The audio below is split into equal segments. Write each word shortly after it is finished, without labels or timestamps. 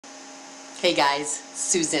Hey guys,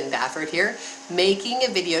 Susan Baffert here, making a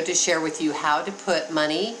video to share with you how to put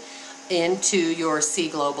money into your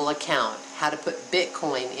Sii Global account, how to put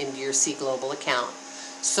Bitcoin into your Sii Global account.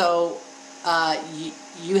 So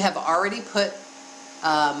you have already put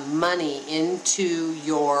money into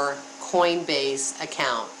your Coinbase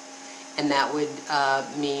account, and that would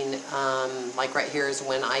mean like right here is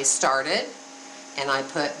when I started, and I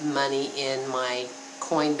put money in my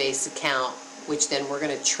Coinbase account, which then we're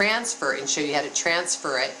going to transfer and show you how to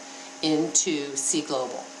transfer it into Sii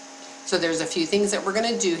Global. So there's a few things that we're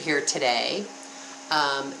going to do here today.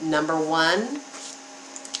 Number one,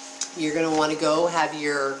 you're going to want to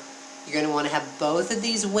you're going to want to have both of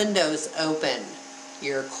these windows open,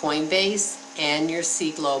 your Coinbase and your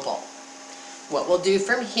Sii Global. What we'll do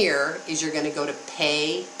from here is you're going to go to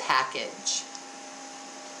Pay Package,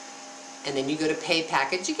 and then you go to Pay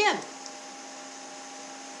Package again.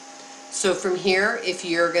 So from here, if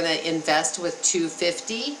you're going to invest with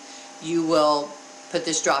 $250, you will put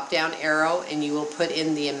this drop down arrow and you will put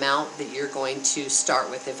in the amount that you're going to start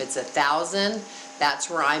with. If it's $1,000, that's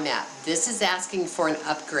where I'm at. This is asking for an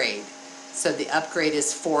upgrade. So the upgrade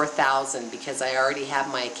is $4,000 because I already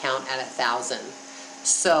have my account at $1,000.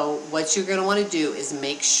 So what you're going to want to do is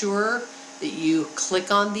make sure that you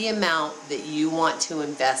click on the amount that you want to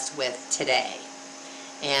invest with today.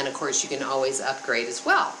 And of course you can always upgrade as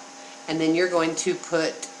well. And then you're going to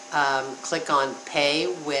click on Pay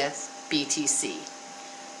with BTC.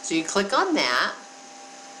 So you click on that,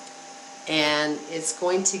 and it's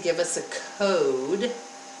going to give us a code.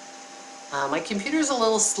 My computer's a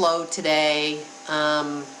little slow today.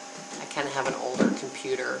 I kind of have an older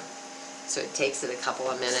computer, so it takes it a couple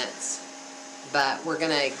of minutes. But we're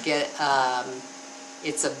going to get,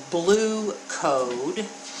 it's a blue code.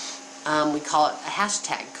 We call it a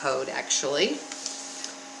hashtag code, actually.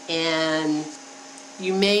 And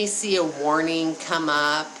you may see a warning come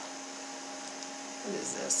up. What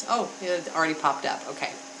is this? Oh, it already popped up.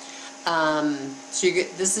 Okay. So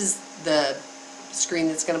this is the screen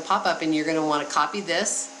that's going to pop up, and you're going to want to copy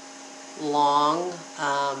this long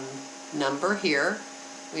number here.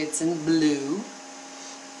 It's in blue.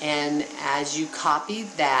 And as you copy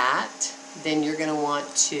that, then you're going to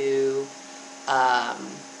want to,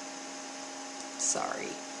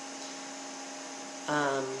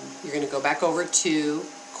 you're going to go back over to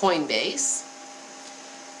Coinbase,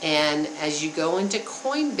 and as you go into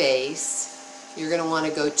Coinbase, you're going to want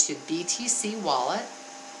to go to BTC Wallet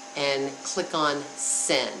and click on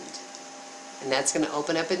Send, and that's going to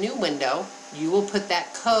open up a new window. You will put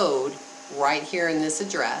that code right here in this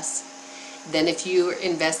address. Then if you're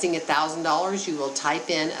investing $1,000, you will type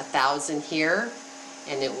in 1,000 here,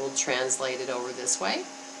 and it will translate it over this way.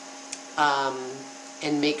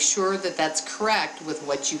 And make sure that that's correct with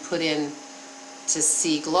what you put in to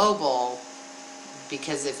Sii Global,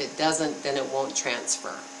 because if it doesn't, then it won't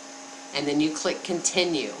transfer. And then you click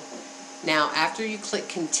Continue. Now after you click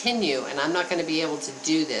Continue, and I'm not going to be able to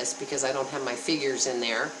do this because I don't have my figures in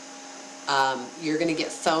there, you're going to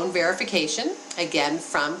get phone verification again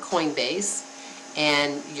from Coinbase,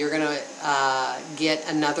 and you're going to get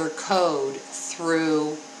another code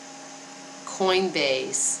through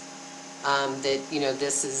Coinbase. That, you know,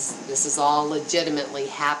 this is all legitimately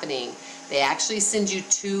happening. They actually send you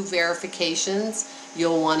 2 verifications.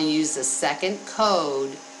 You'll want to use the second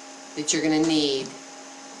code that you're going to need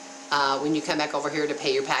when you come back over here to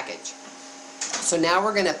pay your package. So now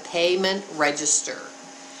we're going to payment register,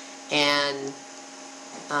 and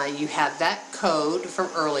you have that code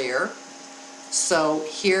from earlier. So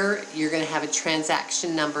here you're going to have a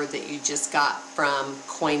transaction number that you just got from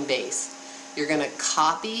Coinbase. You're going to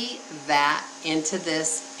copy that into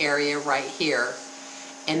this area right here,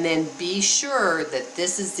 and then be sure that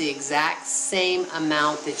this is the exact same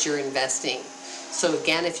amount that you're investing. So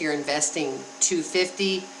again, if you're investing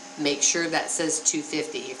 $250, make sure that says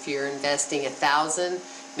 $250. If you're investing $1,000,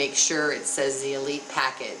 make sure it says the Elite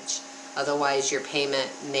Package. Otherwise, your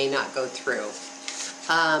payment may not go through.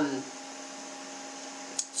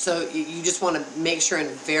 So you just want to make sure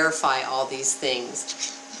and verify all these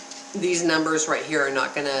things. These numbers right here are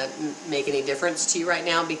not going to make any difference to you right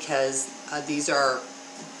now because these are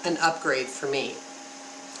an upgrade for me.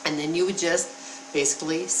 And then you would just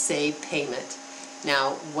basically save payment.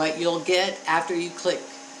 Now what you'll get after you click,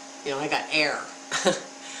 you know, I got error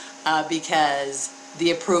because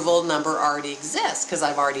the approval number already exists because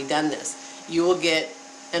I've already done this. You will get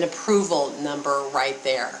an approval number right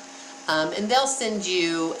there. And they'll send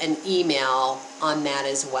you an email on that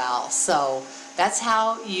as well. So that's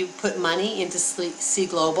how you put money into Sii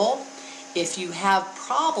Global. If you have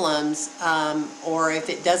problems or if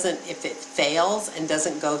it fails and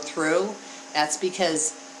doesn't go through, That's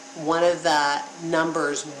because one of the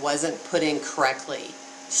numbers wasn't put in correctly.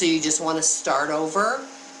 So you just want to start over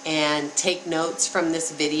and take notes from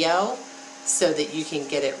this video so that you can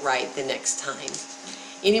get it right the next time.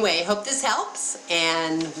 Anyway, I hope this helps,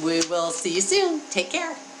 and we will see you soon. Take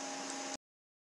care.